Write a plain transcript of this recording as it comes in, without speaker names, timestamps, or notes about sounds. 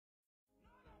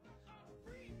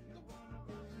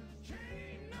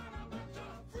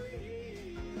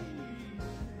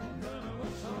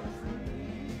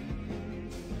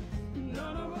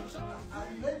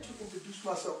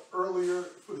introduced myself earlier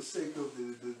for the sake of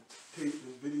the tape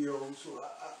and video, so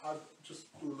I'll just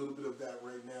do a little bit of that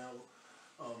right now.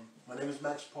 My name is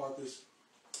Max Parthas.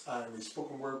 I'm a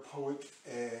spoken word poet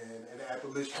and an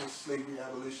abolitionist, slavery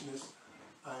abolitionist.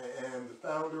 I am the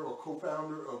founder or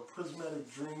co-founder of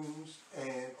Prismatic Dreams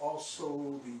and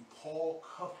also the Paul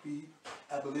Cuffey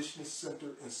Abolitionist Center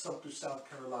in Sumter, South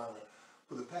Carolina.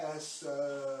 For the past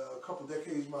couple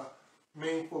decades, my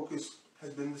main focus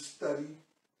has been the study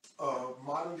of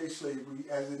modern-day slavery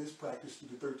as it is practiced through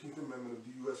the 13th Amendment of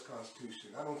the U.S. Constitution.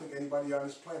 I don't think anybody on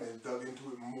this planet has dug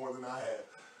into it more than I have.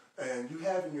 And you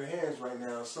have in your hands right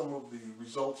now some of the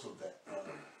results of that.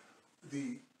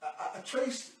 I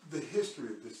traced the history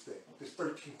of this thing, this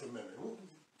 13th Amendment.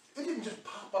 It didn't just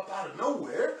pop up out of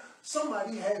nowhere.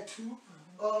 Somebody had to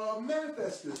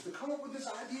manifest this, to come up with this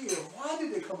idea. Why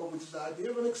did they come up with this idea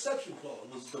of an exception clause?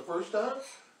 Was it the first time?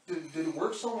 Did it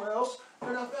work somewhere else?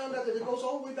 And I found out that it goes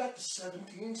all the way back to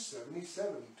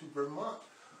 1777 to Vermont.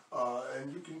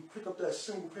 And you can pick up that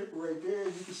single paper right there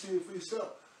and you can see it for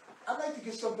yourself. I'd like to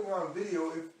get something on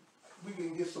video if we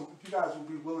can get some, if you guys would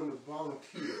be willing to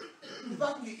volunteer. If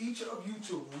I can get each of you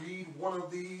to read one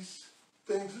of these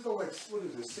things, there's only like, what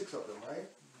is it, 6 of them, right?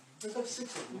 There's like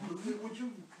 6 of them. Would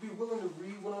you be willing to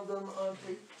read one of them on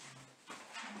tape?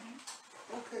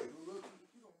 Okay.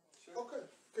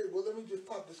 Okay, well let me just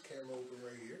pop this camera open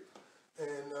right here.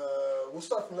 And we'll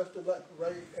start from left to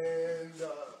right, and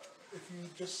if you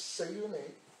just say your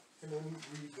name, and then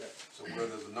read that. So where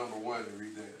there's a number 1, you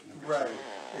read that. Right,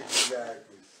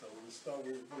 exactly. So we'll start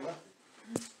with Malefi.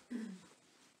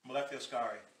 Malefi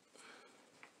Ascari.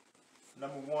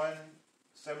 Number 1,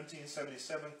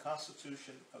 1777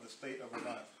 Constitution of the State of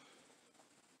Vermont.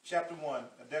 Chapter 1,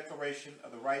 a declaration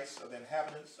of the rights of the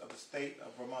inhabitants of the state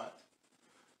of Vermont.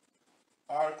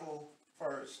 Article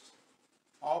 1st.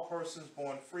 All persons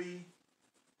born free,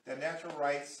 their natural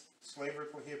rights, slavery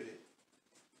prohibited.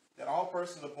 That all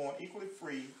persons are born equally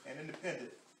free and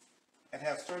independent and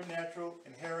have certain natural,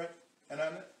 inherent, and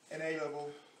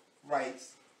unalienable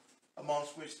rights,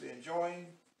 amongst which the enjoying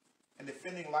and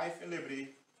defending life and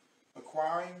liberty,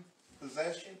 acquiring,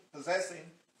 possessing,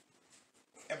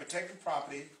 and protecting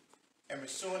property, and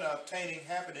pursuing and obtaining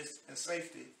happiness and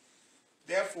safety.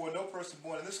 Therefore, no person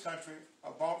born in this country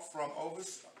or brought from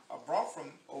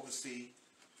overseas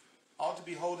ought to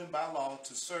be holden by law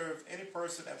to serve any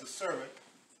person as a servant,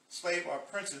 slave, or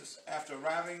apprentice after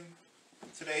arriving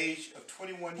to the age of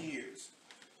 21 years,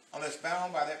 unless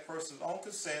bound by that person's own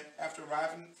consent after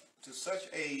arriving to such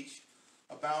age,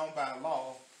 or bound by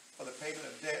law for the payment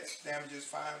of debts, damages,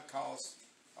 fine, costs,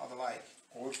 or the like.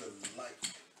 Or the like.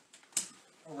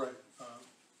 All right.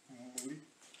 Moody.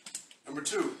 Number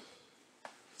 2,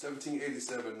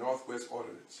 1787 Northwest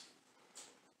Ordinance.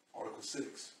 Article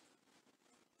 6.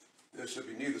 There shall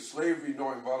be neither slavery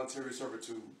nor involuntary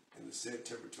servitude in the said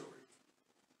territory,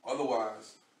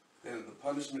 otherwise than in the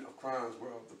punishment of crimes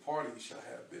whereof the party shall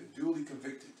have been duly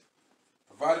convicted,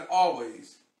 provided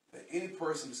always that any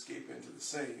person escaping into the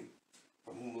same,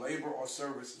 from whom labor or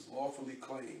service is lawfully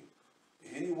claimed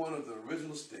in any one of the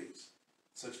original states,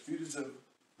 such fugitive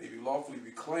may be lawfully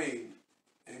reclaimed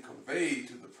and conveyed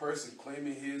to the person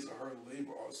claiming his or her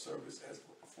labor or service as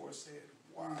aforesaid.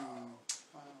 Wow.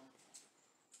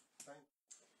 All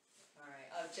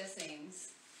right, just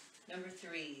names. Number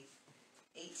 3,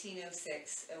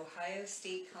 1806, Ohio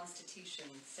State Constitution,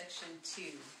 Section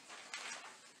 2.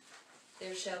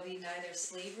 There shall be neither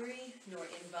slavery nor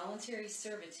involuntary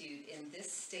servitude in this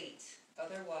state,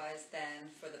 otherwise than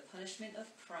for the punishment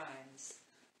of crimes,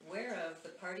 whereof the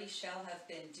party shall have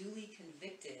been duly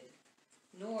convicted,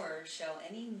 nor shall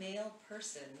any male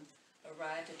person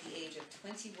arrived at the age of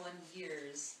 21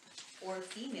 years or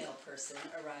female person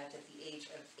arrived at the age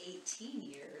of 18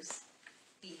 years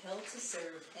be held to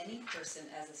serve any person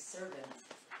as a servant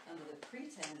under the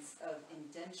pretense of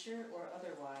indenture or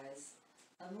otherwise,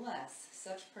 unless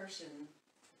such person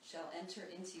shall enter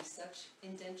into such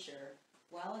indenture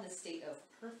while in a state of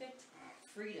perfect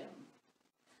freedom,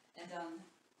 and on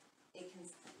a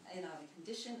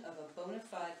condition of a bona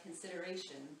fide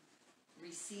consideration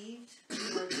received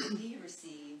or to be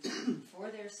received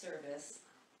for their service,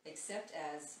 except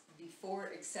as before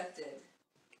accepted.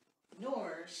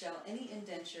 Nor shall any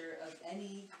indenture of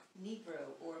any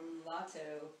Negro or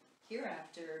mulatto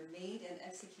hereafter made and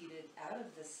executed out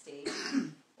of the state,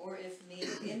 or if made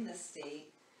in the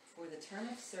state, for the term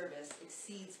of service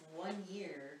exceeds 1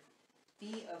 year,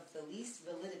 be of the least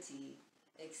validity,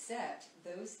 except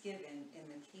those given in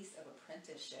the case of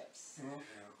apprenticeships.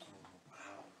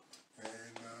 Wow.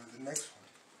 And the next one,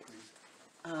 please.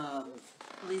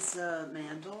 Lisa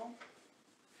Mandel,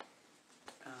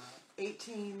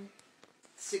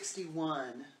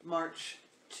 1861, March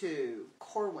 2,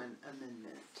 Corwin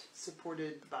Amendment,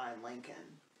 supported by Lincoln.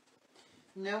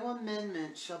 No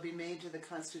amendment shall be made to the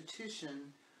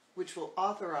Constitution which will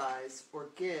authorize or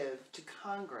give to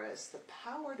Congress the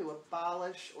power to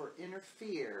abolish or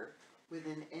interfere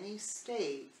within any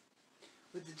state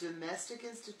with the domestic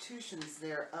institutions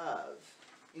thereof,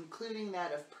 including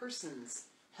that of persons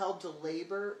held to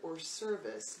labor or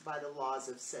service by the laws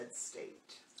of said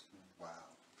state. Wow.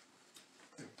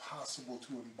 Impossible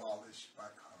to abolish by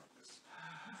Congress.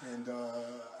 And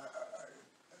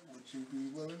would you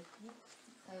be willing?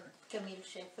 Camille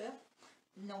Schaeffer,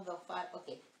 number 5,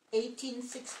 okay.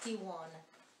 1861,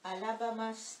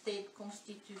 Alabama State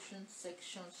Constitution,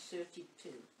 Section 32.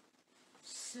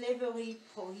 Slavery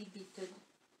prohibited,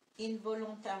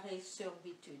 involuntary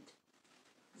servitude.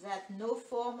 That no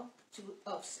form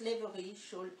of slavery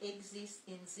shall exist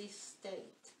in this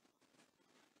state,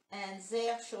 and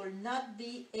there shall not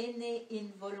be any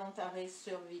involuntary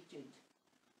servitude,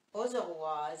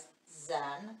 otherwise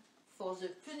than for the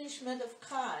punishment of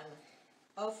crime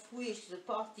of which the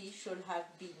party shall have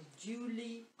been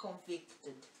duly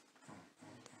convicted.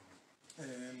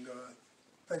 And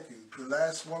thank you. The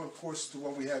last one, of course, is the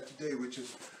one we have today, which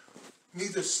is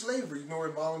neither slavery nor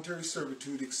involuntary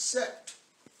servitude except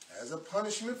as a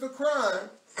punishment for crime,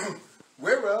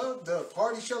 whereof the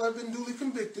party shall have been duly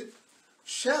convicted,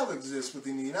 shall exist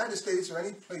within the United States or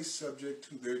any place subject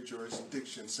to their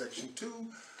jurisdiction. Section 2,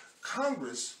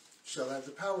 Congress shall have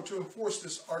the power to enforce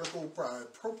this article by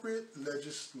appropriate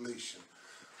legislation.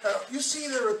 Now, you see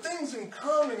there are things in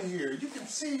common here. You can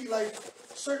see like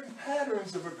certain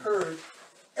patterns have occurred.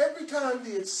 Every time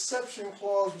the exception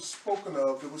clause was spoken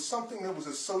of, there was something that was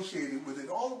associated with it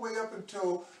all the way up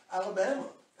until Alabama.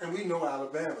 And we know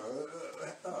Alabama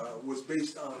was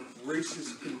based on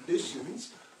racist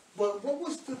conditions. But what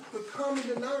was the common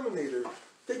denominator?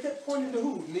 They kept pointing to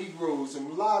who? Negroes and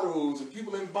mulattoes and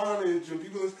people in bondage and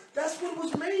people. That's what it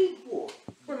was made for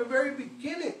from the very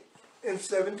beginning in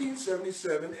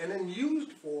 1777 and then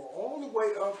used for all the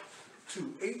way up to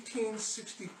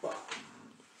 1865.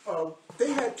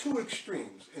 They had two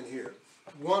extremes in here.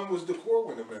 One was the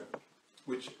Corwin Amendment,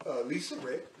 which Lisa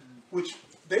read, which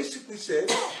basically said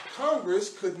Congress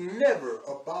could never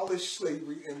abolish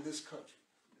slavery in this country.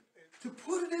 To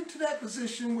put it into that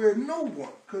position where no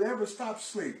one could ever stop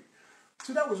slavery.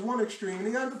 So that was one extreme. And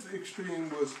the other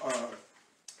extreme was,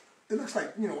 it looks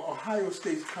like, Ohio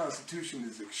State's Constitution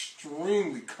is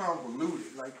extremely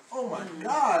convoluted. Like, oh my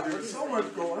God, there's so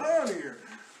much going on here.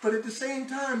 But at the same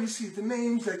time, you see the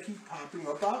names that keep popping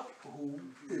about who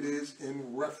it is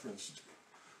in reference to.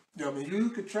 You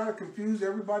could try to confuse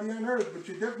everybody on earth, but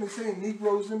you're definitely saying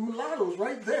Negroes and mulattoes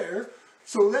right there.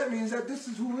 So that means that this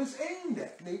is who it's aimed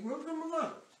at, Negroes and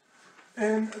mulattoes.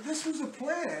 And this was a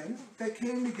plan that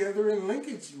came together in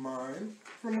Lincoln's mind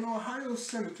from an Ohio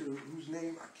senator whose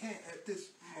name I can't at this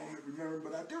moment remember,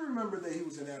 but I do remember that he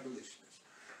was an abolitionist.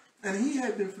 And he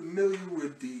had been familiar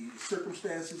with the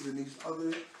circumstances in these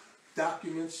other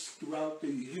documents throughout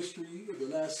the history of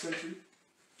the last century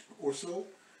or so,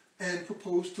 and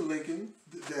proposed to Lincoln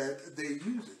that they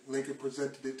use it. Lincoln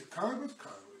presented it to Congress.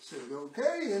 Congress said,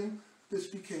 okay, and this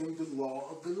became the law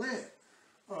of the land.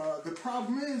 The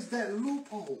problem is that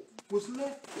loophole was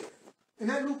left there. And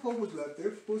that loophole was left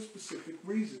there for a specific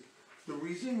reason. The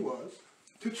reason was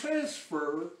to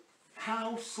transfer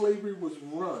how slavery was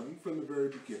run from the very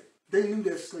beginning. They knew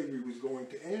that slavery was going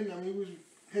to end. It was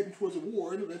heading towards a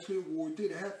war, and eventually a war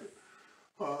did happen.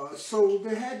 So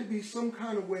there had to be some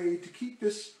kind of way to keep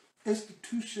this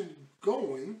institution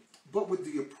going, but with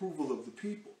the approval of the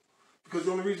people. Because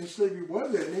the only reason slavery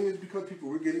was ending is because people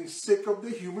were getting sick of the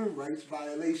human rights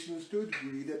violations to a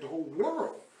degree that the whole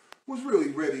world was really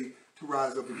ready to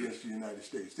rise up against the United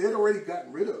States. They had already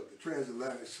gotten rid of the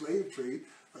transatlantic slave trade.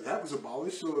 That was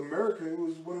abolished, so America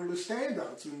was one of the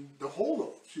standouts and the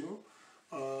holdouts,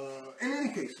 In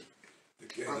any case.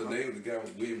 The name of the guy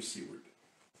was William Seward.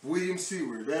 William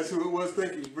Seward, that's who it was.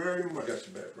 Thank you very much. I got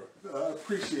your back, bro. I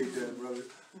appreciate that, brother.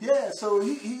 Yeah, so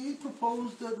he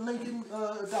proposed that Lincoln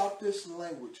adopt this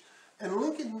language. And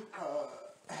Lincoln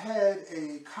had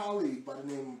a colleague by the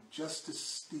name of Justice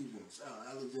Stevens,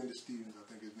 Alexander Stevens,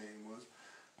 I think his name was.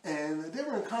 And they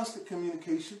were in constant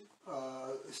communication.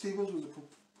 Stevens was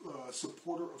a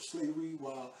supporter of slavery,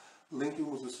 while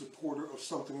Lincoln was a supporter of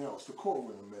something else, the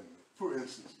Corwin Amendment, for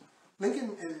instance.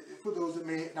 Lincoln, for those that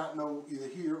may not know either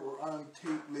here or on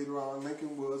tape later on,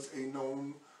 Lincoln was a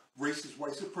known racist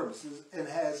white supremacist and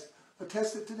has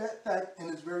attested to that fact in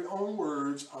his very own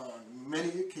words on many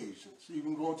occasions,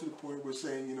 even going to the point where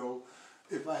saying,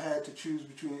 if I had to choose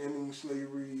between ending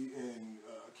slavery and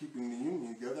keeping the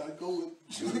Union together, I'd go with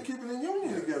keeping the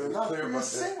Union together, he's not clear free a about that.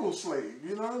 single slave.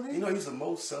 You know what I mean? You know, he's the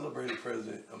most celebrated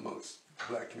president amongst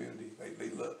black community. Like,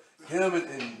 they love him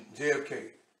and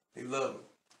JFK. They love him.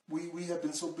 We have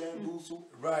been so bamboozled.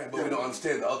 Right, but we don't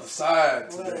understand the other side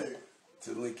to Right. that.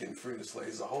 To Lincoln freeing the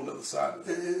slaves, a whole other side of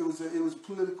that. It was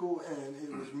political and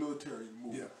it was military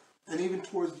move. Yeah. And even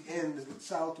towards the end, the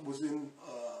South was in,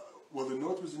 the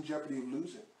North was in jeopardy of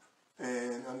losing.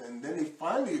 And then they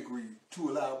finally agreed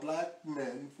to allow black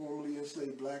men, formerly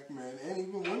enslaved black men, and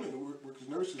even women who work as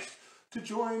nurses, to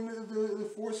join the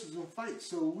forces and fight.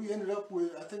 So we ended up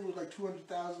with, I think it was like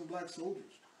 200,000 black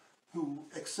soldiers who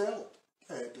excelled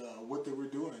at what they were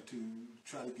doing to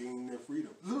try to gain their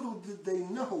freedom. Little did they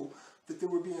know that they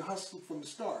were being hustled from the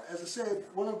start. As I said,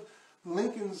 one of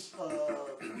Lincoln's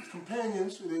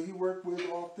companions that he worked with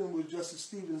often was Justice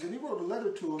Stevens, and he wrote a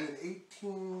letter to him in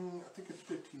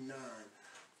 1859,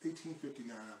 I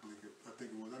think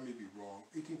it was, I may be wrong,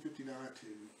 1859 to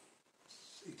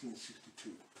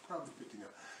 1862, probably 59.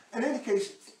 In any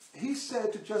case, he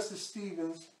said to Justice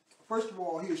Stevens, first of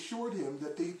all, he assured him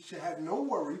that they should have no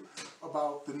worry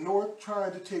about the North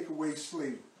trying to take away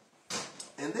slavery.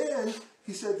 And then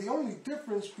he said the only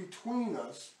difference between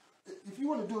us, if you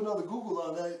want to do another Google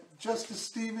on that, Justice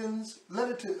Stevens,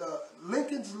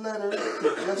 Lincoln's letter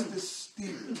to Justice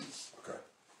Stevens. Okay.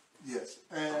 Yes,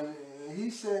 and he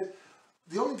said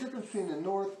the only difference between the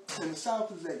North and the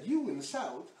South is that you in the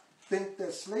South think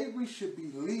that slavery should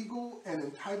be legal and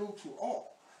entitled to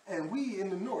all, and we in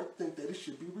the North think that it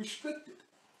should be restricted.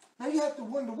 Now you have to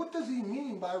wonder, what does he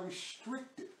mean by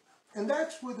restricted? And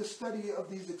that's where the study of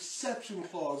these exception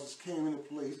clauses came into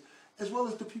place, as well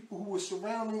as the people who were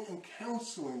surrounding and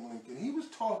counseling Lincoln. He was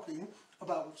talking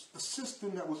about a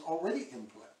system that was already in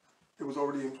play. It was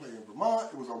already in play in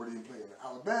Vermont, it was already in play in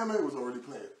Alabama, it was already in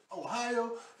play in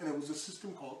Ohio, and it was a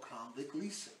system called convict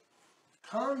leasing.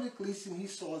 Convict leasing he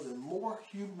saw as a more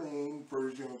humane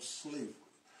version of slavery,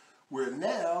 where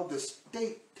now the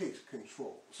state takes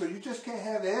control. So you just can't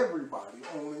have everybody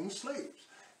owning slaves.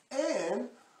 And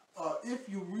if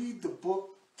you read the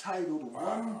book titled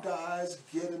One Dies,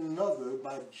 Get Another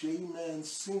by J.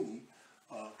 Mancini,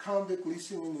 Convict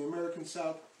Leasing in the American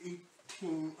South,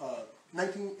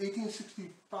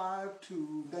 1865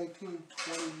 to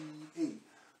 1928, I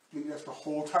think that's the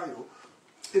whole title.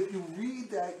 If you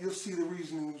read that, you'll see the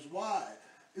reasonings why.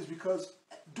 Is because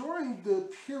during the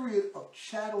period of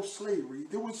chattel slavery,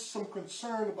 there was some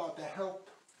concern about the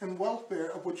health and welfare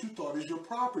of what you thought is your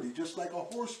property, just like a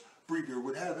horse breeder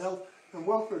would have health and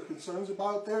welfare concerns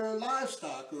about their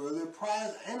livestock or their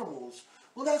prize animals.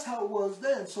 Well, that's how it was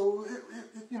then. So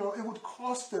it would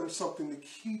cost them something to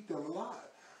keep them alive.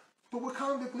 But with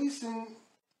convict leasing,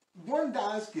 one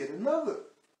dies, get another.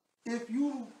 If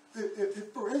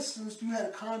for instance, you had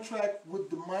a contract with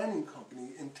the mining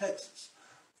company in Texas,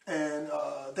 and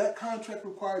that contract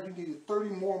required you needed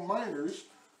 30 more miners,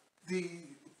 the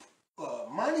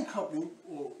mining company,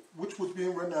 which was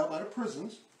being run now by the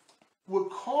prisons, would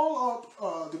call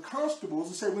up the constables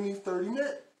and say, we need 30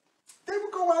 men. They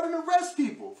would go out and arrest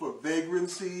people for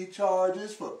vagrancy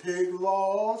charges, for pig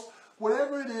laws,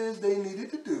 whatever it is they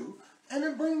needed to do, and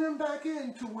then bring them back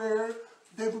in to where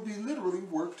they would be literally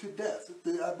worked to death.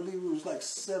 I believe it was like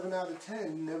 7 out of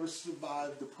 10 never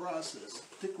survived the process,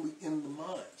 particularly in the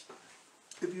mines.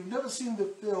 If you've never seen the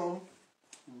film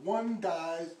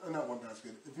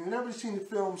If you've never seen the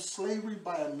film Slavery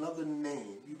by Another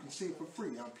Name, you can see it for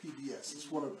free on PBS.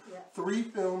 It's one of 3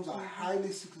 films I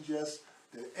highly suggest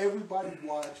that everybody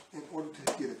watch in order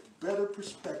to get a better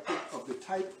perspective of the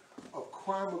type of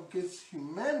crime against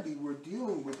humanity we're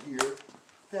dealing with here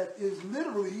that is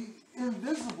literally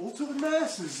invisible to the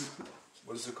masses.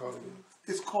 What is it called again?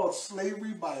 It's called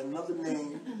Slavery by Another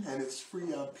Name, and it's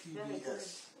free on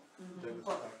PBS.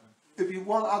 If you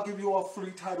want, I'll give you all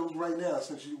 3 titles right now,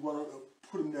 since you want to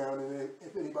put them down, and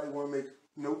if anybody want to make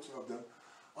notes of them.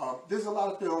 There's a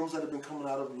lot of films that have been coming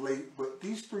out of late, but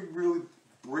these 3 really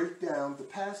break down the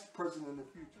past, present, and the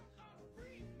future.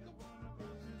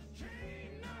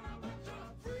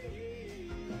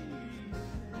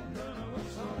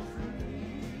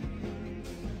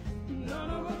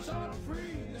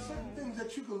 There's certain things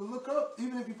that you can look up,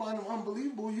 even if you find them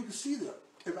unbelievable, you can see them.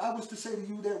 If I was to say to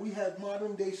you that we have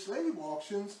modern day slave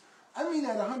auctions, I mean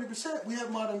that 100%. We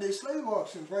have modern day slave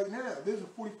auctions right now. There's a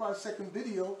 45-second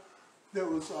video that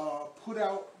was put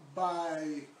out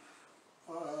by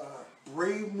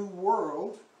Brave New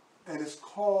World, and it's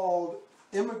called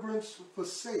Immigrants for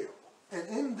Sale. And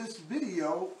in this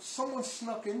video, someone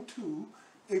snuck into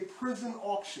a prison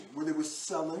auction where they were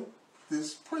selling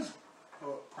this prison,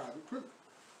 private prison.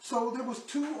 So there was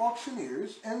 2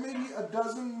 auctioneers and maybe a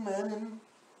dozen men in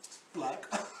black,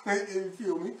 if you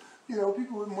feel me, you know,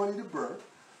 people with money to burn.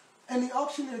 And the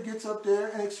auctioneer gets up there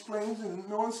and explains in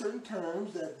no uncertain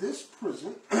terms that this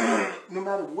prison, no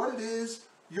matter what it is,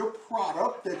 your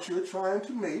product that you're trying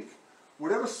to make,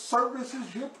 whatever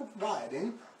services you're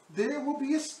providing, there will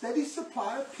be a steady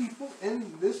supply of people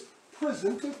in this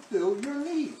prison to fill your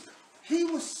needs. He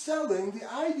was selling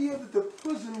the idea that the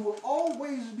prison will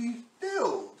always be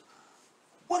filled.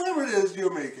 Whatever it is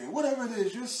you're making, whatever it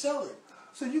is you're selling,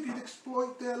 so you can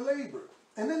exploit their labor.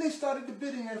 And then they started the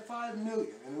bidding at $5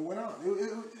 million, and it went on.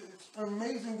 It's an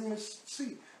amazing thing to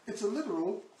see. It's a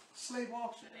literal slave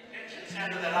auction. The convention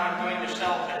center that I'm going to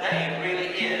sell today really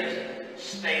is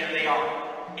state of the art.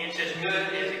 It's as good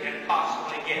as it can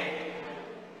possibly get.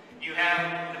 You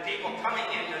have the people coming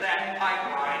into that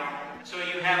pipeline, so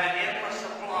you have an endless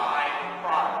supply of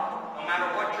product. No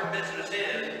matter what your business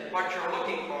is, what you're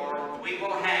looking for, we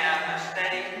will have a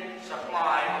steady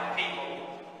supply of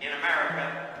people in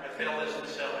America to fill this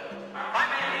facility. $5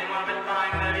 million, you want to bid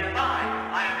 $5 million, fine.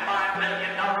 I have $5 million,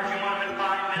 you want to bid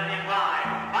 $5 million, fine.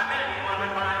 $5 million, you want to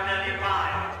bid $5 million,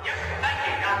 fine. Yes, thank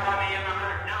you, got $5 million,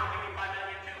 $100. Now give me $5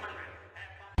 million,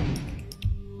 $200.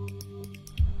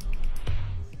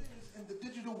 In the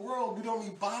digital world, we don't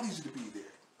need bodies to be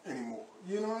there anymore.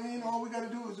 You know what I mean? All we got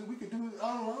to do is we could do it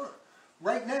online.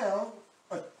 Right now,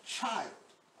 a child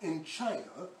in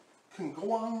China can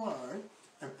go online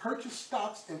and purchase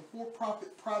stocks in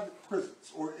for-profit private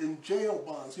prisons or in jail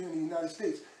bonds here in the United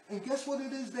States. And guess what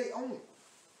it is they own?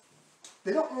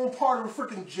 They don't own part of a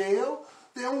freaking jail.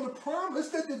 They own the promise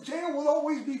that the jail will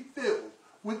always be filled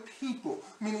with people,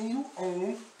 meaning you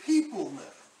own people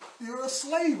now. You're a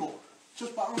slave owner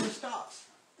just by owning stocks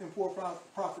in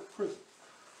for-profit prisons.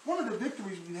 One of the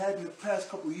victories we had in the past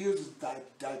couple of years is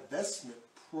divestment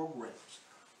programs.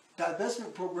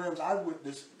 Divestment programs I've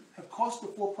witnessed have cost the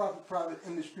for-profit private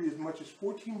industry as much as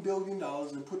 $14 billion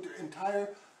and put their entire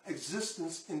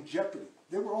existence in jeopardy.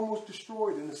 They were almost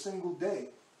destroyed in a single day.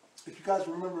 If you guys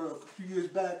remember a few years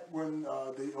back when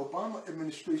the Obama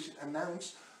administration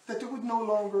announced that they would no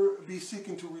longer be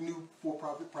seeking to renew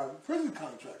for-profit private prison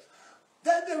contracts.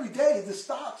 That very day, the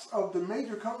stocks of the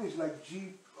major companies like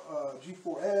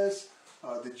G4S,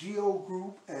 the GO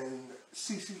Group, and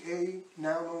CCA,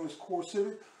 now known as Core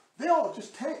Civic, they all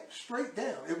just tanked straight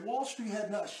down. If Wall Street had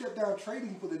not shut down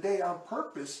trading for the day on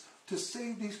purpose to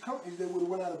save these companies, they would have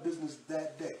went out of business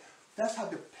that day. That's how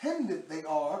dependent they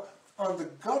are on the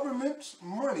government's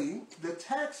money, the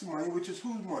tax money, which is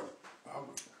whose money?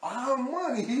 Our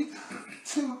money,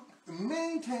 to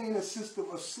maintain a system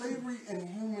of slavery and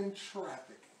human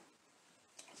trafficking.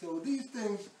 So these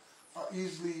things are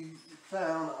easily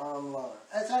found online.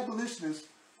 As abolitionists,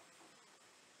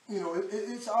 you know,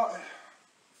 it's our...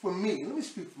 For me, let me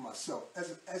speak for myself.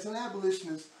 As an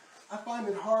abolitionist, I find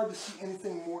it hard to see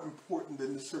anything more important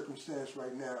than the circumstance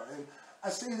right now. And I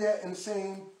say that in the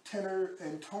same tenor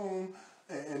and tone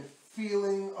and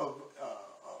feeling of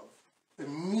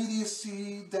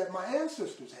immediacy that my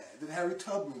ancestors had, that Harry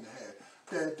Tubman had,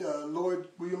 that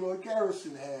William Lloyd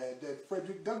Garrison had, that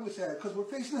Frederick Douglass had, because we're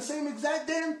facing the same exact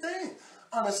damn thing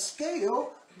on a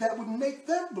scale that would make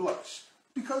them blush.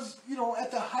 Because, you know, at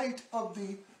the height of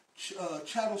the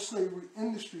chattel slavery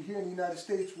industry here in the United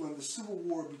States, when the Civil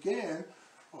War began,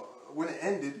 when it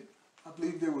ended, I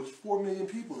believe there was 4 million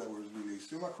people that were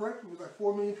released. Am I correct? It was like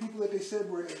 4 million people that they said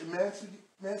were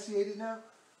emancipated now?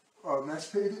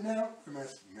 Emancipated now?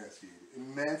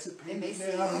 Emancipated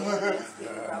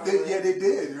now? They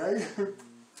did, right?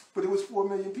 But it was 4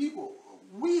 million people.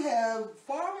 We have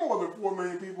far more than 4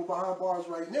 million people behind bars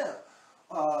right now.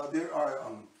 There are...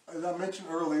 as I mentioned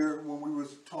earlier when we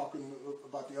was talking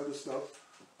about the other stuff,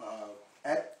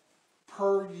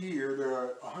 per year there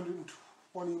are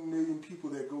 120 million people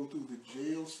that go through the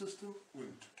jail system.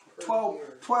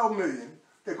 12 million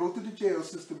that go through the jail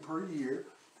system per year.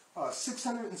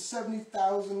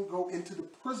 670,000 go into the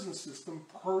prison system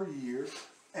per year.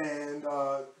 And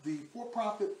the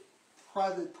for-profit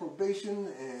private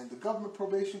probation and the government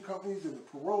probation companies and the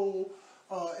parole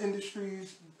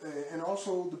industries, and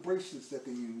also the bracelets that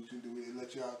they use to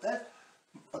let you out, that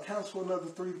accounts for another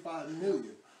 3 to 5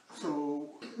 million.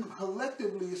 So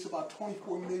collectively, it's about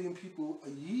 24 million people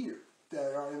a year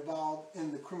that are involved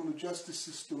in the criminal justice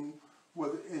system,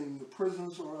 whether in the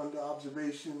prisons or under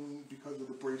observation because of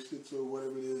the bracelets or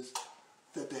whatever it is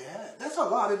that they had. That's a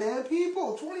lot of damn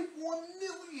people. 24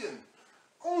 million.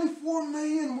 Only 4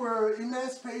 million were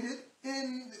emancipated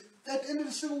at the end of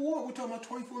the Civil War. We're talking about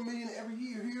 24 million every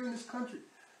year here in this country.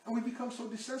 And we become so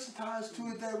desensitized to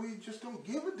it that we just don't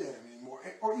give a damn anymore.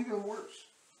 Or even worse.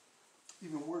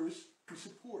 Even worse, we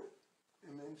support it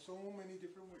in so many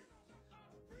different ways.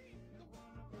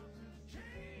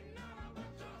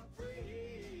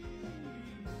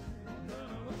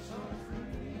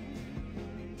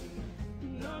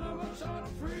 None of us are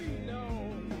free.